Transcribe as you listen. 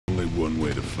one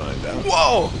way to find out.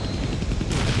 Wow!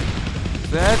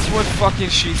 That's what fucking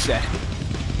she said.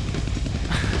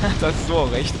 Das ist so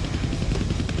recht.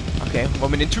 Okay,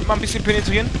 wollen wir den Typ mal ein bisschen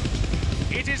penetrieren?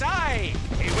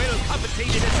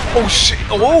 Oh shit,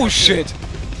 oh shit!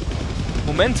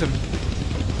 Momentum.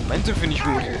 Momentum finde ich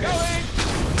gut.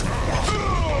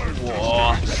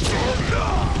 Boah.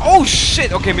 Oh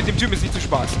shit, okay, mit dem Typ ist nicht zu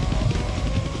Spaß.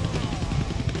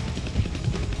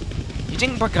 Ich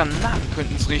denke, ein paar Granaten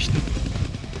könnten es richten.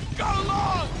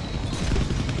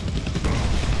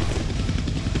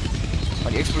 Oh,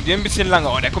 die explodieren ein bisschen lange.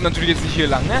 Oh, der kommt natürlich jetzt nicht hier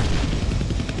lang, ne?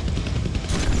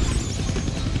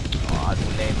 Oh,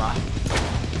 du Lamer.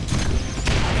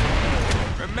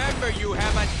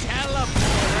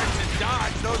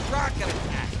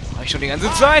 Hab ich schon die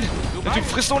ganze Zeit? Der Typ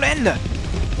frisst ohne Ende.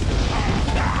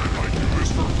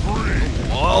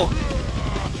 Wow.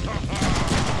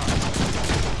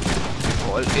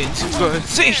 Voll ins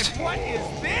Gesicht.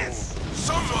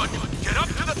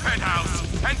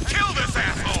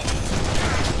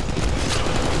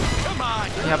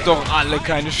 Ihr habt doch alle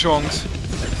keine Chance.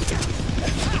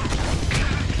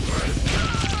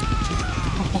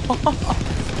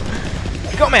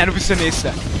 Komm her, du bist der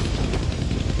Nächste.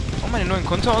 Wollen wir den neuen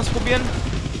Konter ausprobieren?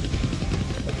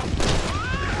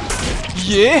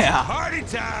 Yeah!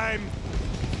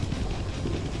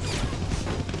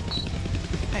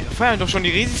 Hey, wir feiern doch schon die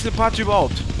riesigste Party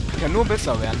überhaupt. Kann nur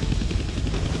besser werden.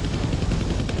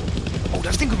 Oh,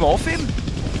 das Ding können wir aufheben?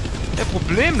 Der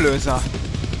Problemlöser.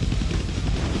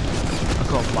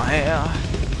 Komm mal her.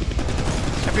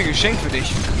 Ich hab hier ein Geschenk für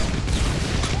dich.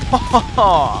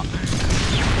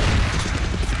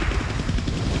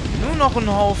 Nur noch ein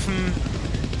Haufen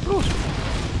Blut.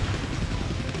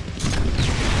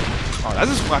 Oh, das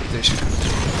ist praktisch.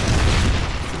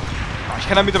 Oh, ich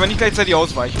kann damit aber nicht gleichzeitig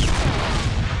ausweichen.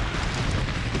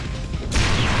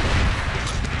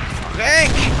 Weg!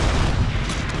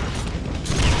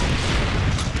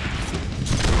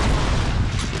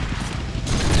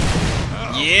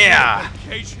 Yeah!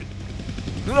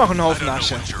 Nur noch ein Haufen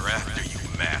Asche.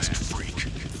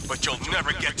 But you'll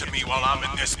never get to me while I'm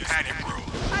in this panic room.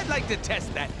 I'd like to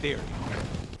test that theory.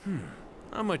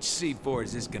 How much C4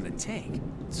 is this gonna take?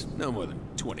 It's no more than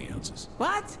 20 ounces.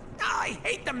 What? Oh, I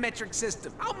hate the metric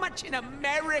system. How much in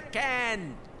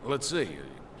American? Let's see.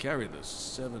 Carry the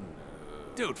 7...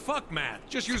 Dude, fuck math.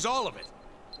 Just use all of it.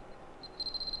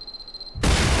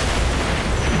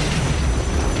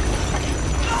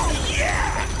 Oh,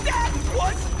 yeah! That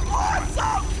was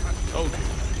awesome! Told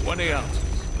you. 20 ounces.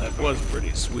 That was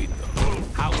pretty sweet, though.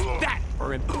 How's that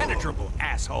for impenetrable,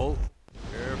 asshole?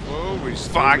 Careful, we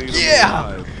Fuck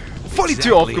yeah! Voll die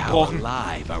Tür aufgebrochen.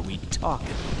 Live are we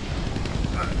talking?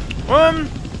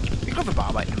 Ich glaube, wir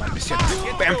bearbeiten mal ein bisschen.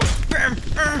 Bam, bam,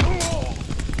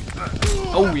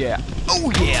 oh yeah,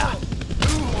 oh yeah.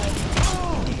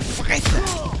 Fresse.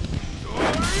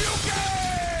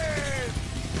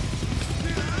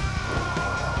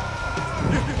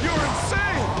 You're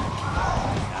insane!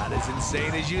 Not as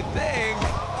insane as you think.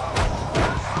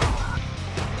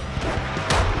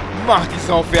 Mach die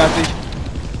Sau fertig.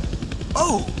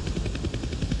 Oh!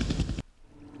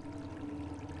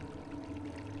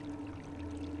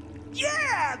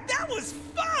 Yeah, that was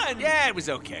fun! Yeah, it was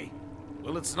okay.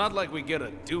 Well, it's not like we get a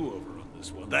do-over on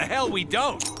this one. The hell we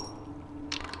don't!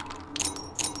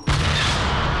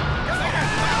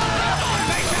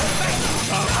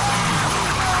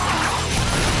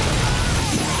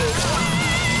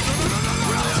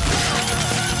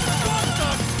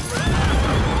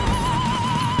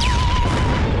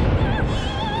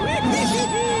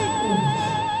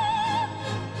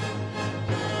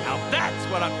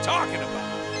 What I'm talking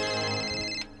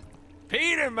about.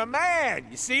 Peter, my man,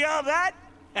 you see all that?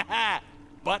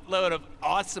 Buttload of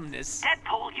awesomeness.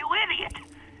 Deadpool, you idiot!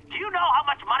 Do you know how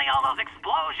much money all those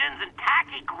explosions and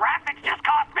tacky graphics just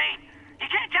cost me? You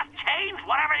can't just change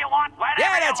whatever you want, whenever you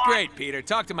want. Yeah, that's great, Peter.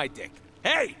 Talk to my dick.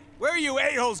 Hey, where are you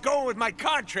a-holes going with my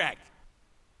contract?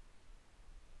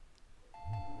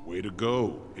 Way to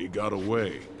go. He got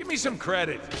away. Give me some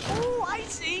credit. Oh, I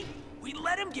see. We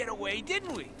let him get away,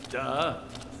 didn't we? Duh.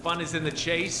 Fun is in the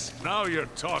chase. Now you're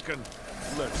talking.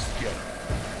 Let's get him.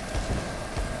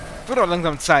 Wird auch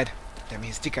langsam Zeit. Der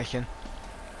mieses Dickerchen.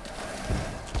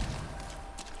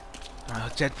 Ah,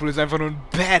 Deadpool ist einfach nur ein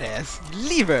Badass. Ich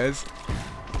liebe es.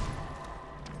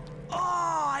 Oh,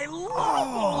 I love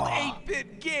old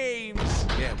 8-bit games.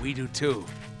 Yeah, we do too.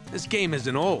 This game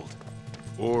isn't old.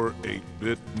 Or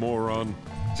 8-bit moron.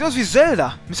 Sieht aus wie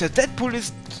Zelda. Mr. Deadpool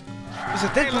ist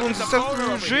uns ist das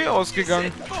Budget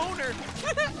ausgegangen.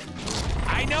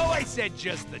 I know I said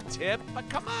just the tip, but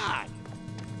come on.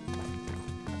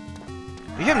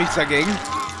 Ich habe nichts dagegen.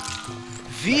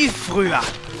 Wie früher.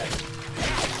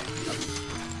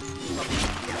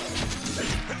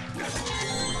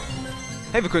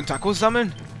 Hey, wir können Tacos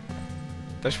sammeln.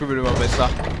 Das Spiel wird immer besser.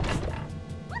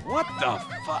 What the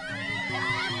fuck?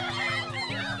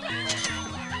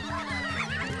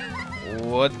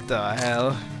 What the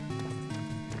hell?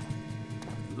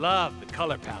 Love the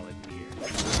color palette here.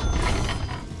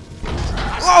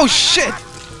 Oh shit!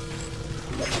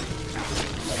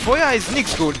 Feuer ist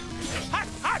nix gut.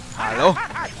 Hallo?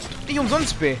 Nicht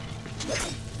umsonst, B.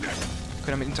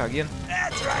 Können damit interagieren?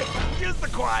 That's right. Use the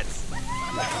quads.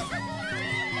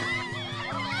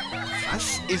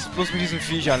 Was ist bloß mit diesen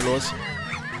Viechern los?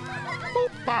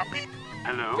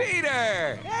 Hello?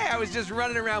 Peter! Hey, I was just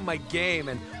running around my game,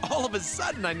 and all of a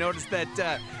sudden I noticed that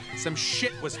some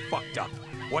shit was fucked up.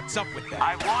 What's up with that?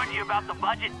 I warned you about the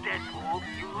budget, Deadpool.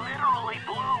 You literally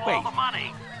blew all the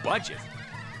money. Budget?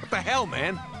 What the hell,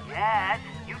 man? Yes,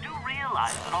 you do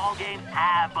realize that all games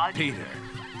have budgets. Peter,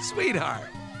 sweetheart,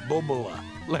 Bubula,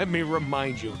 let me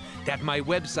remind you that my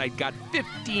website got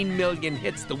 15 million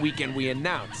hits the weekend we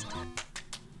announced.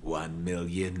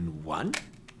 1,000,001?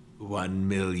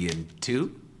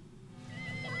 1,000,002?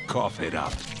 Cough it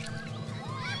up.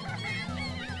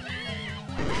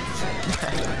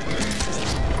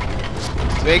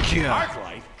 Weg hier!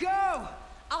 Arclight? Go!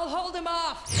 I'll hold him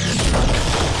off.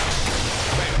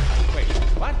 Wait,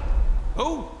 what?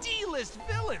 Who? D-list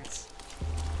villains.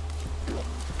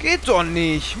 Geht doch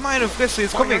nicht! Meine Fresse,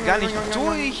 jetzt kommen wir gar nicht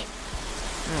durch!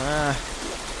 Ah,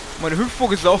 meine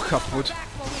Hüftburg ist auch kaputt.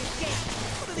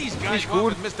 What do these guys Nicht want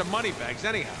gut. with Mr. Moneybags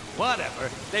anyhow? Whatever.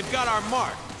 They've got our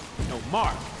mark. No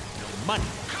mark, no money.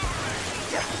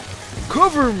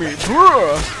 Cover me,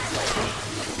 bruh!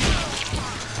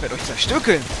 Ich werde euch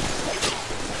zerstückeln!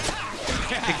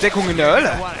 Kriegt Deckung in der I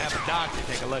Hölle! want to have a doctor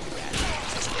take a look at that.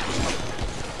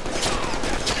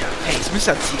 Hey, ist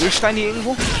Mr. Ziegelstein hier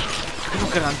irgendwo? Ich bin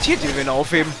doch garantiert, den wir ihn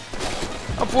aufheben.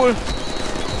 Obwohl...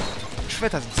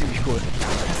 Schwerter sind ziemlich cool.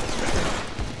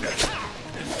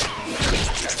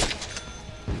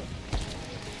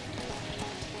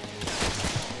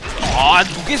 Oh,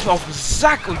 du gehst mir auf den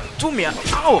Sack und du mir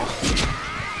auch.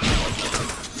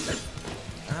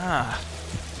 Ah.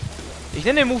 Ich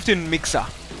nenne den Move den Mixer.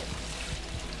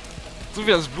 So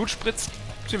wie das Blut spritzt,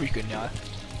 ziemlich genial.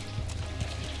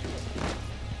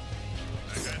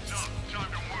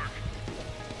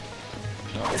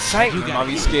 Ja, zeig mir mal,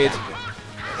 wie es geht.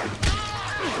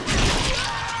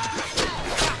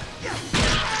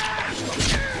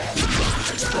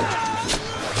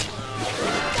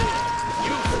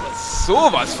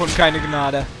 Sowas von keine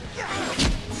Gnade.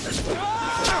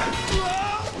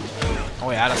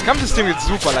 Oh ja, das Kampfsystem geht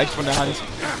super leicht von der Hand.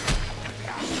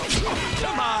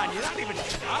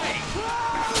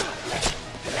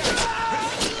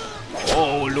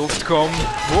 Oh, Luft kommen.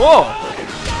 Oh.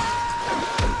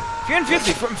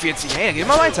 44, 45. Hey, dann gehen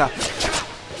wir weiter.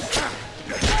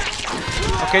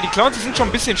 Okay, die Clowns die sind schon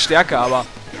ein bisschen stärker, aber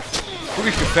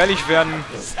wirklich gefährlich werden.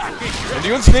 Wenn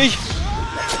die uns nicht.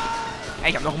 Hey,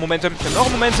 ich hab noch ein Momentum. Ich hab noch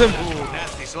ein Momentum.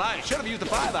 Nasty slide. Should have used the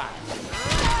 5-eye.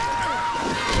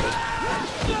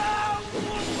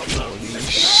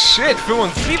 Shit,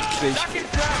 75.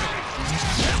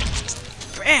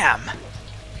 Bam.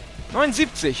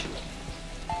 79.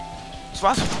 Das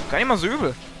war's. Gar nicht mal so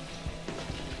übel.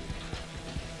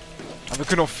 Aber wir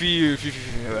können auch viel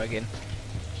höher gehen.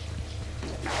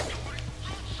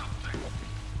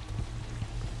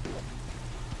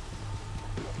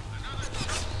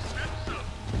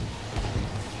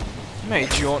 Na,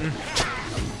 Idioten.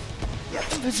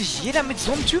 Warum will sich jeder mit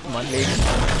so einem Typen anlegen?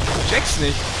 Ich check's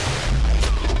nicht.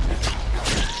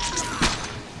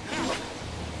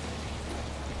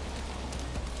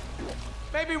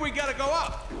 Maybe we gotta go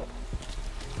up.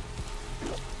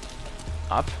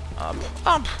 Ab, ab,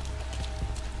 ab.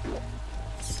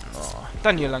 Oh,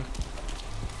 dann hier lang.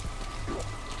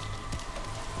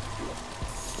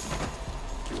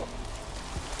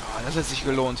 Oh, das hat sich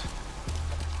gelohnt.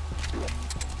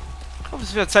 Ich glaube, es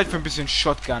ist wieder Zeit für ein bisschen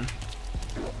Shotgun.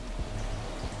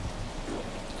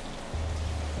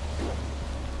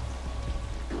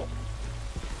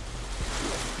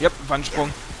 Ja,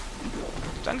 Wandsprung.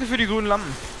 Danke für die grünen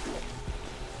Lampen.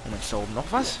 Und ist da oben noch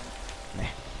was? Nee.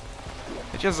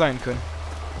 Hätte ja sein können.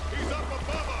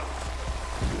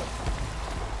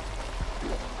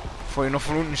 Bevor die noch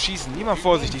von unten schießen. Lieber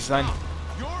vorsichtig sein.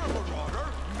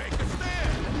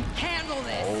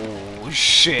 Oh,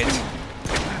 shit.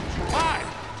 Why?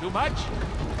 Too much?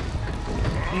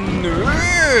 Nö,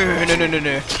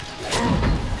 nö.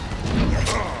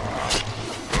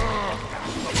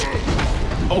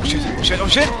 Oh shit, oh shit, oh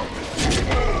shit.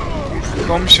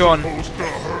 Komm schon.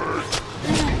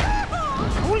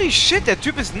 Holy shit, der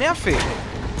Typ ist nervig.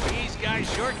 These guys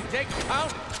sure can take a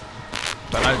pound.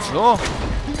 Dann halt so.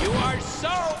 You are so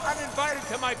uninvited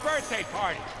to my birthday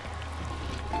party.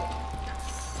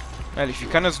 Ehrlich, wie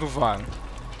kann das nur wagen?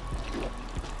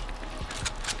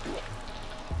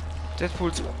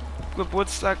 Deadpools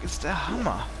Geburtstag ist der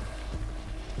Hammer.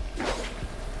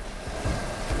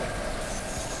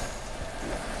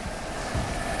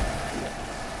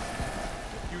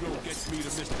 You don't get me to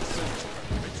Mr. Center.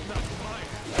 It's not mine.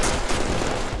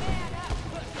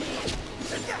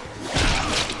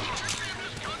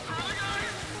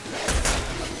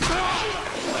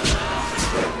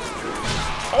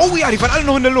 Oh ja, die waren alle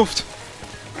noch in der Luft.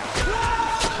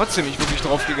 Trotzdem nicht wirklich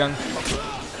draufgegangen.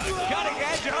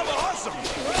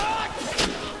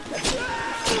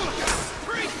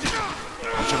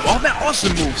 Ich brauche mehr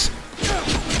Awesome Moves.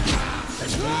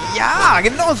 Ja,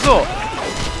 genau so.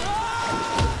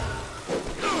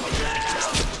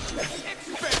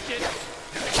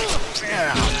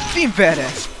 Ja, wie ein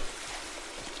Badass.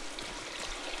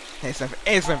 Er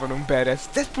ist einfach nur ein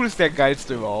Badass. Deadpool ist der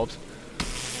geilste überhaupt.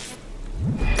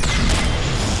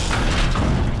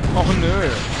 Och nö.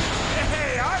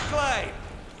 Hey, Arclight!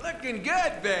 Looking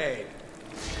good, babe.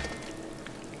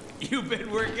 You been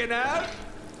working out?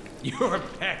 Your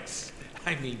pecs,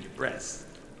 I mean your breasts.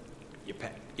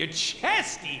 Your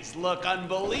chesties look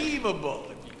unbelievable,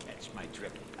 if you catch my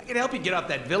drift. I can help you get off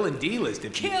that villain D-list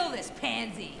if you... Kill this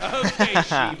pansy. Okay,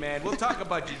 She-Man, we'll talk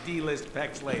about your D-list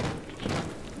pecs later.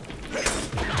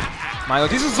 Mein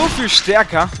Gott, die sind so viel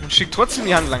stärker und schickt trotzdem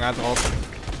die Handlanger drauf.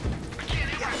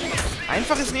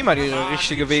 Einfach ist nicht immer der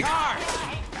richtige Weg.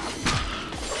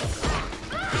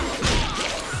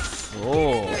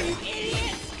 So.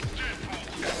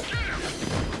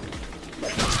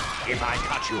 If I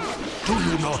cut you, do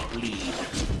you not bleed?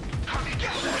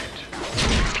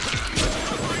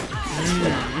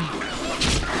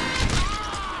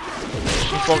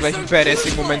 Ich brauche gleich einen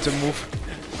badassigen Moment im Move.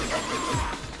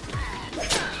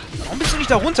 Warum bist du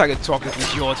nicht da runtergetorkelt, du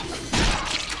Idiot?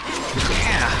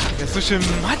 Ja, der ist so schön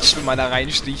matsch, wenn man da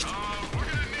reinsticht.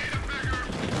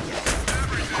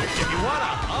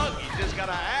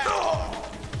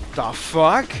 Da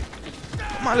fuck?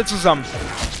 Komm alle zusammen.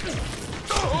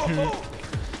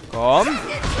 Komm.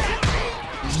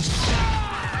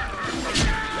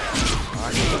 Ah,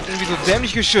 die sind irgendwie so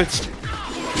dämlich geschützt.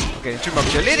 Okay, den Typen habe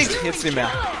ich erledigt, jetzt nicht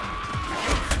mehr.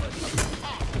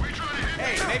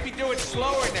 Hey, maybe do it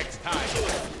slower next time.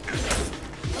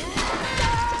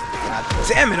 Ja,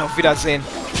 damn it, auf Wiedersehen.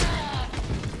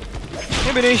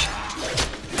 Hier bin ich.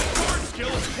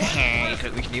 Ihr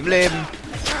kriegt mich nie im Leben.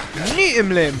 Nie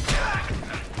im Leben.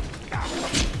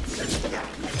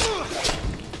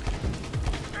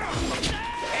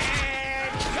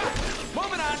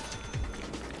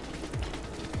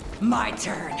 My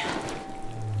turn.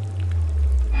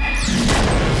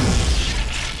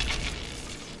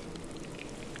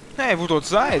 Hey, wo dort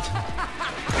seid?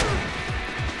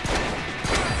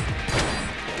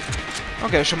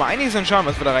 Okay, das ist schon mal einiges an Schaden,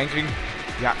 was wir da reinkriegen.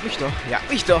 Jagt mich doch, jagt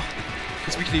mich doch.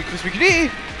 Küss mich nie, küss mich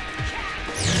nie.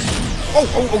 Oh,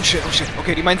 oh, oh shit, oh shit.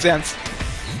 Okay, die meint's ernst.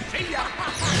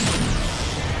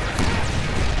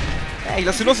 Hey, ich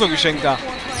lass dir noch so ein Geschenk da.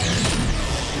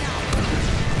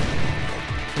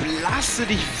 Lasse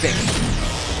dich weg.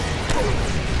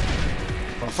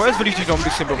 Aber vorher würde ich dich noch ein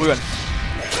bisschen berühren.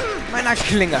 Mit meiner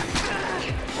Klinge.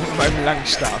 Und meinem langen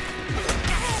Stab.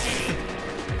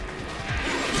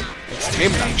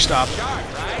 Extrem langen Stab.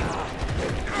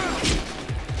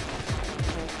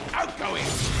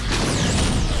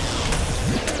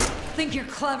 Think you're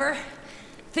clever?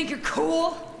 Think you're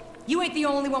cool? You ain't the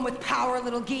only one with power,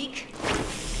 little geek.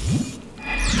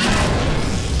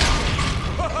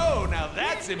 Oh, now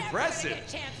that's impressive.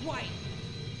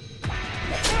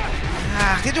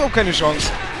 Ach, die hat überhaupt keine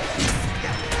Chance.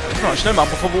 Na, schnell mal,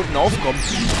 bevor wir unten aufkommen.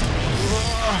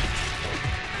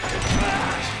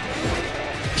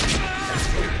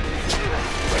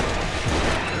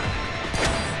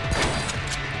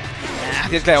 Ach,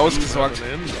 die hat gleich ausgesorgt.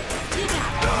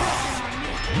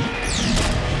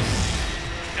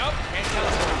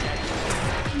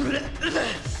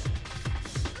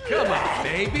 Come on,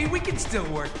 baby, we can still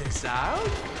work this out.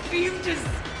 You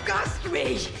disgust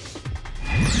me.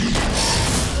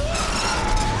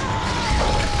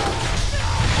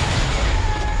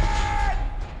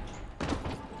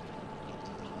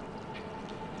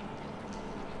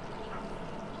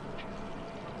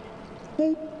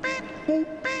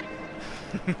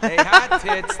 Hey, hot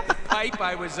tits, the pipe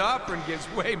I was offering gives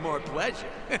way more pleasure.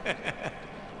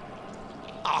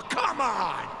 Oh, come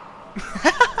on!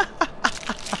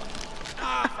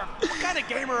 What kind of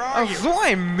gamer are Ach, you? so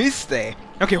ein Mist, ey.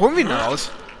 Okay, holen wir ihn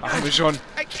raus. Machen wir schon.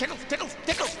 Hey, tickles, tickles,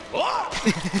 tickles. Oh!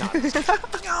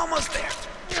 Almost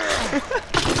there.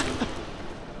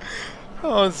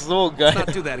 Oh, so Let's geil.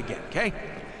 not do that again, okay?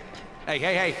 Hey,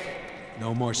 hey, hey.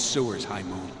 No more sewers, High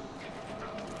Moon.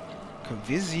 Können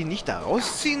wir sie nicht da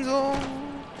rausziehen, so?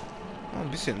 Oh, ein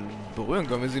bisschen berühren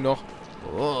können wir sie noch.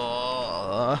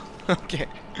 Oh, okay.